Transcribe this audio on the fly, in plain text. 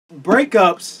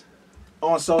breakups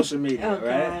on social media, Oh,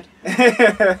 right?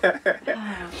 God.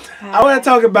 I want to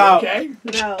talk about Okay.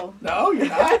 No. No, you're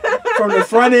not. from the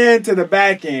front end to the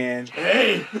back end.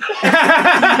 Hey. All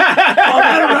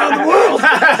that around the world.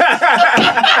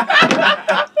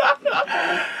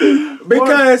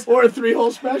 Because or a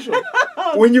 3-hole special.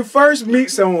 when you first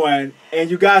meet someone and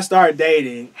you guys start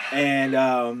dating and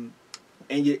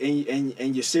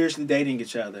you're seriously dating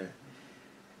each other,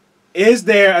 is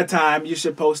there a time you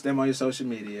should post them on your social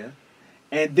media?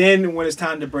 And then when it's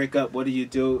time to break up, what do you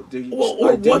do? Do you,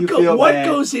 Or do what, you feel what bad?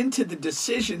 goes into the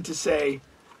decision to say,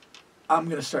 I'm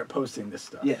going to start posting this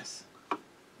stuff? Yes.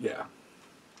 Yeah.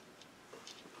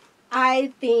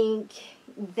 I think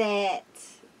that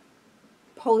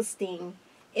posting,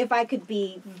 if I could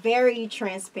be very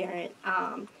transparent,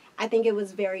 I think it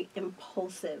was very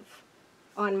impulsive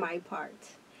on my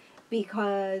part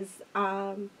because,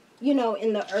 you know,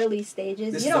 in the early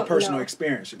stages, This you is a don't personal know.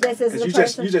 experience. This is the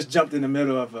you just jumped in the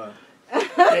middle of a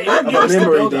Yeah, of a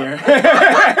memory there.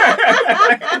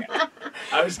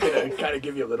 I was going to kind of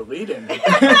give you a little lead in.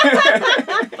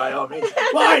 By all means.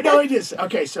 Well, I know it is.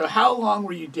 Okay, so how long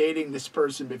were you dating this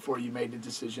person before you made the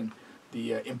decision,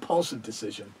 the impulsive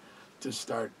decision, to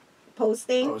start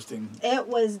posting? It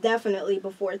was definitely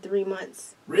before 3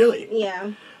 months. Really?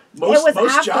 Yeah.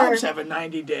 Most jobs have a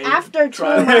 90-day after 2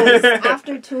 trial. months.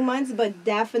 After 2 months, but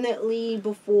definitely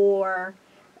before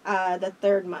the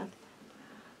 3rd month.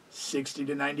 60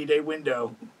 to 90-day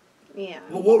window. Yeah.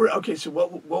 Well,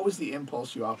 what was the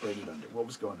impulse you operated under? What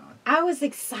was going on? I was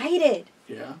excited.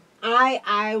 Yeah. I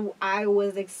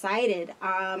was excited.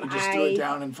 You just threw it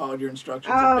down and followed your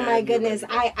instructions. Oh my goodness!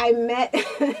 I met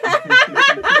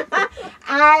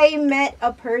I met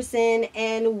a person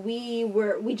and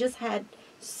we just had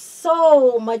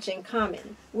so much in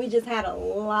common. We just had a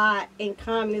lot in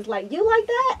common. It's like, you like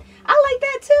that? I like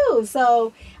that too.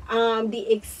 So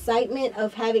the excitement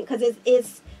of having, because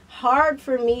it's hard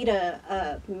for me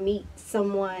to meet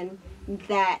someone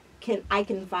that I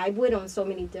can vibe with on so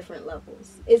many different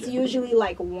levels. It's usually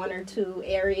like 1 or 2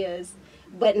 areas,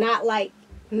 but not like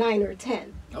 9 or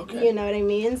 10. Okay. You know what I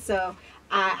mean? So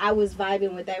I was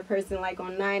vibing with that person like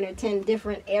on 9 or 10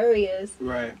 different areas.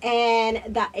 Right.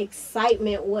 And the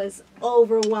excitement was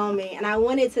overwhelming. And I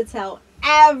wanted to tell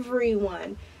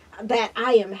everyone that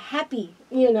I am happy,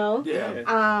 you know?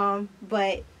 Yeah.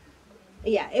 But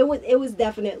yeah, it was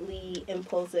definitely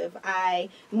impulsive.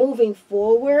 Moving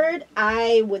forward,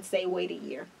 I would say wait a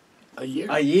year. A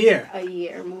year? A year. A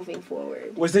year moving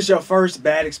forward. Was this your first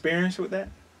bad experience with that?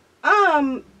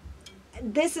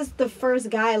 This is the first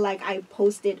guy like I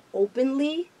posted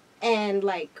openly and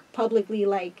like publicly,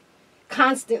 like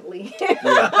constantly.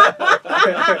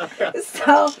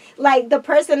 So like the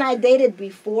person I dated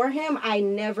before him, I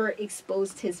never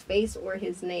exposed his face or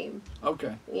his name.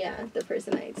 Okay. Yeah, the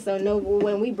person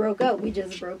when we broke up, we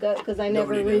just broke up because I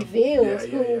never Nobody knew. revealed Yeah,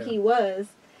 who he was.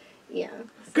 Yeah.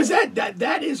 Because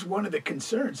that is one of the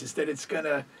concerns, is that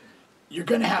you're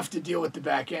gonna have to deal with the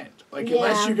back end. Like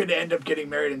unless you're gonna end up getting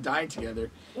married and dying together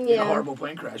in a horrible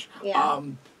plane crash,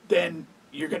 then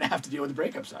you're gonna have to deal with the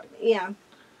breakup side. Yeah.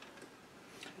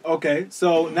 Okay,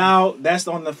 so now that's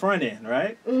on the front end,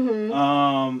 right?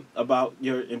 Mm-hmm. About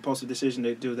your impulsive decision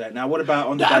to do that. Now, what about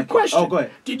on the Now, back question. end? Oh, go ahead.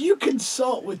 Did you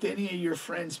consult with any of your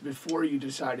friends before you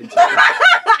decided to?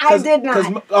 I did not. I was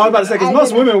about to say, because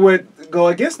most women would go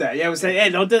against that. Yeah, would say, hey,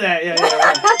 don't do that. Yeah.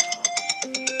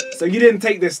 So you didn't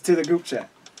take this to the group chat?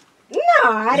 No,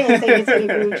 I didn't take it to the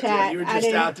group chat. You were just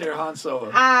out there, Han Solo.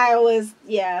 I was,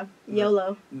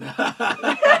 YOLO.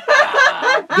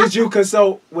 Did you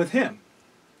consult with him?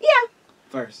 Yeah.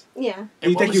 First. Yeah. Do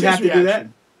you think you have to do that?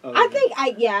 Oh, I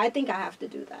think I have to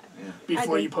do that.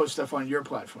 Before you post stuff on your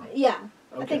platform. Yeah.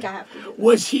 Okay. I think I have to do that.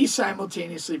 Was he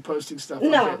simultaneously posting stuff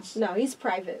on his? No, he's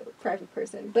private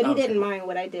person. But he didn't mind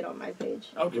what I did on my page.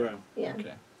 Okay. Right. Yeah.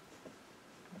 Okay.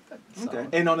 Okay.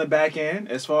 And on the back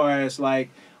end, as far as like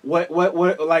what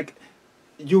like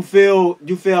you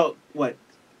felt what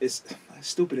is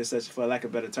stupid is such, for lack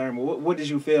of a better term. What did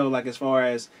you feel like as far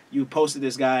as you posted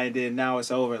this guy and then now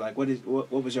it's over? Like what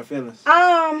was your feelings?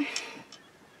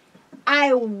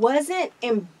 I wasn't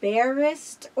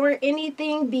embarrassed or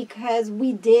anything because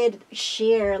we did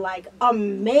share like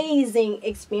amazing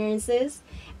experiences.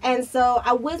 And so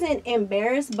I wasn't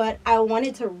embarrassed, but I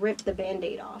wanted to rip the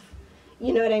Band-Aid off.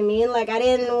 You know what I mean? Like I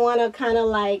didn't want to kind of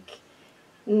like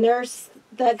nurse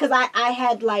because I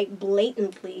had like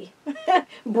blatantly,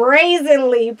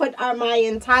 brazenly put my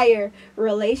entire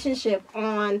relationship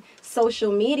on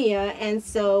social media. And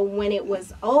so when it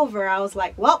was over, I was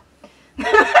like, well,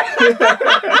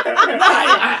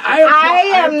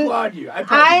 I applaud you.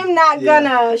 I'm not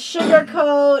gonna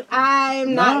sugarcoat.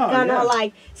 I'm not gonna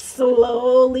like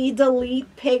slowly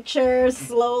delete pictures,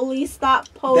 slowly stop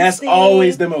posting. That's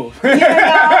always the move.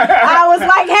 I was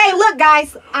like, hey, look,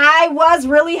 guys, I was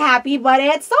really happy, but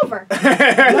it's over.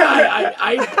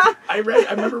 I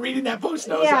remember reading that post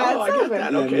and I was like, oh, I got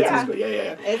that. Okay, that's good.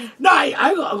 Yeah. No, I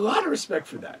have a lot of respect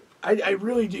for that. I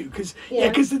really do, because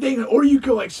the thing, or you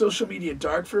go like social media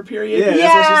dark for a period, that's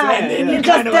what she's saying. and then you you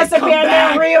just kind of like come disappear and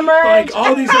back, reemerge. like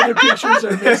all these other pictures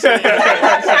are missing,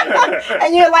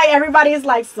 and you're like, everybody's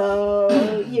like,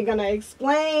 so you're gonna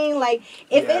explain, like,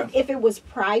 if it was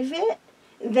private,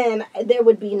 then there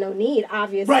would be no need,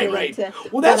 obviously. Right.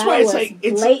 Well, that's why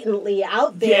it's blatantly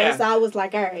out there. Yeah. So I was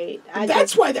like, all right.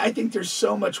 That's why I think there's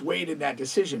so much weight in that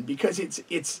decision, because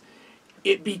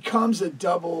it becomes a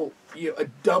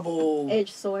double-edged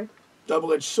sword.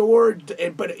 Double-edged sword,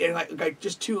 but like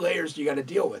just two layers you got to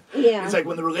deal with. Yeah. It's like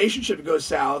when the relationship goes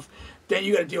south, then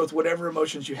you got to deal with whatever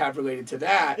emotions you have related to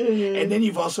that, and then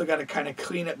you've also got to kind of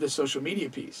clean up the social media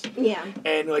piece. Yeah.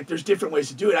 And like, there's different ways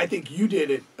to do it. I think you did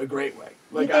it a great way.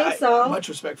 Like, you think so? Much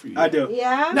respect for you. I do.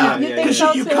 Yeah. No, you think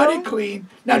so you too? cut it clean.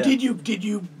 Now, did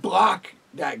you block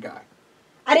that guy?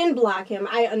 I didn't block him.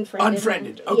 I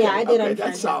unfriended him. Okay. Yeah, I did unfriend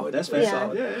That's solid. That's very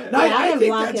solid. No, I didn't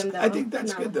block him, though. I think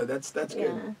that's good, though. That's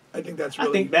good. I think that's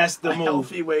really that's the a move.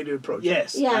 healthy way to approach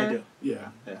it. Yeah. I do. Yeah.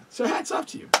 So hats off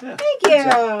to you. Yeah.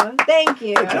 Thank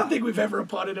you. I don't think we've ever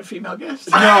applauded a female guest.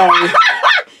 No.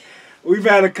 We've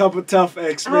had a couple tough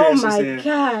experiences here. Oh my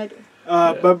God.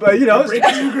 But you know,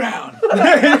 breaking new ground.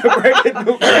 Breaking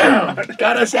new ground.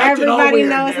 Got us acting all Everybody weird.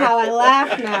 Knows how I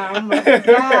laugh now. Oh my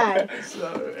God.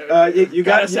 So, you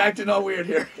got us acting all weird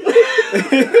here.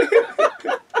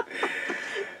 I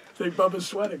think Bubba's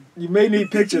sweating. You may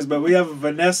need pictures, but we have a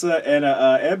Vanessa and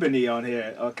a Ebony on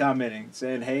here commenting,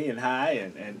 saying hey and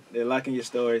hi, and they're liking your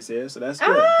stories here, so that's good.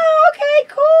 Oh, okay,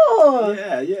 cool.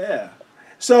 Yeah.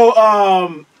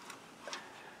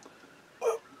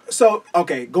 So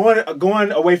okay,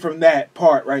 going away from that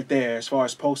part right there, as far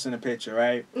as posting a picture,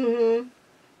 right? Mm-hmm.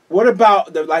 What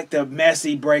about the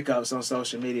messy breakups on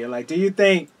social media? Like,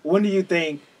 what do you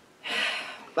think?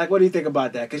 Like, what do you think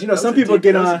about that? Because some people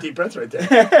get on. That was a deep breath right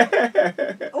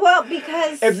there. Well,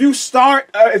 because if you start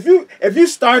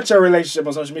your relationship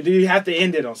on social media, you have to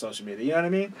end it on social media. You know what I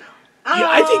mean? Yeah,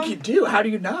 I think you do. How do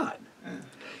you not?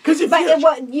 Because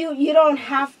you don't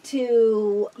have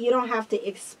to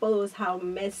expose how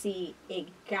messy it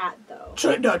got, though.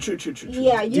 True.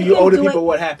 Yeah, do you owe the people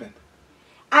what happened?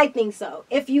 I think so.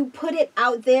 If you put it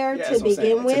out there to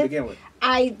begin with,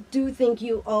 I do think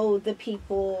you owe the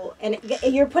people, and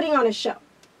you're putting on a show.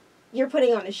 You're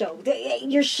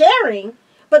sharing,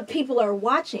 but people are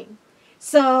watching.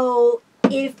 So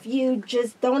if you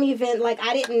just don't even,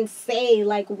 I didn't say,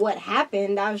 what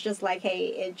happened. I was just like, hey,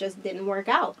 it just didn't work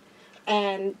out.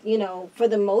 And, for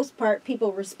the most part,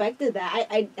 people respected that.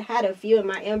 I had a few in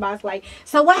my inbox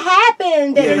so what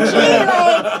happened? And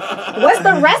what's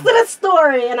the rest of the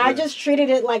story? And I just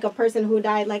treated it like a person who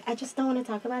died. I just don't want to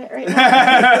talk about it right now.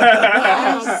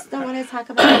 I just don't want to talk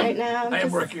about it right now. I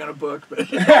am working on a book. But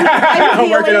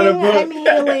I'm working on a book. I'm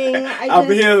healing.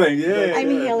 I'm healing, yeah. I'm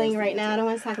healing right now. I don't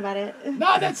want to talk about it.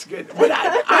 No, that's good. But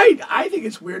I think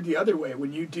it's weird the other way.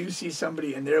 When you do see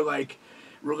somebody and they're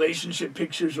relationship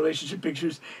pictures,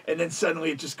 and then suddenly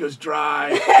it just goes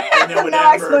dry, and then whatever.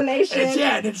 No explanation.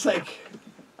 And it's like,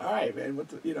 all right, man,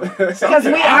 because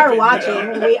we are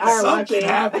watching. We are something watching.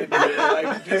 happened,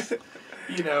 man. Just,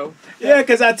 Yeah,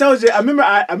 because I told you. I remember.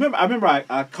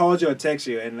 I called you or text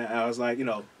you, and I was like, I'm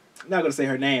not gonna say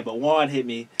her name, but Juan hit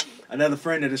me, another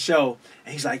friend of the show,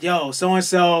 and he's like, yo, so and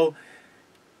so.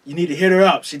 You need to hit her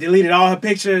up. She deleted all her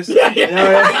pictures. And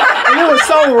it was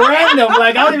so random.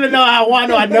 I don't even know how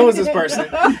I knows this person.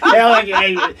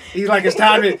 He's like, it's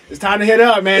time to hit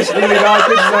up, man. She deleted all the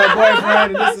pictures of her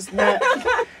boyfriend and this and that.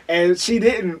 And she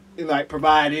didn't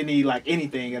provide any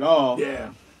anything at all.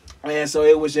 Yeah. And so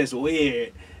it was just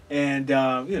weird. And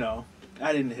I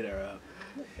didn't hit her up.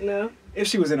 No. If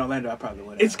she was in Orlando, I probably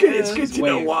would. It's good. It's good to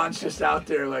know Juan's just out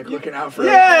there, looking out for.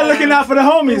 Yeah, looking out for the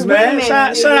homies, man.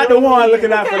 Shout out to Juan,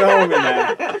 looking out for the homie,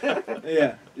 man.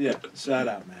 Yeah. Shout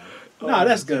out, man. No,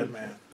 that's good, man.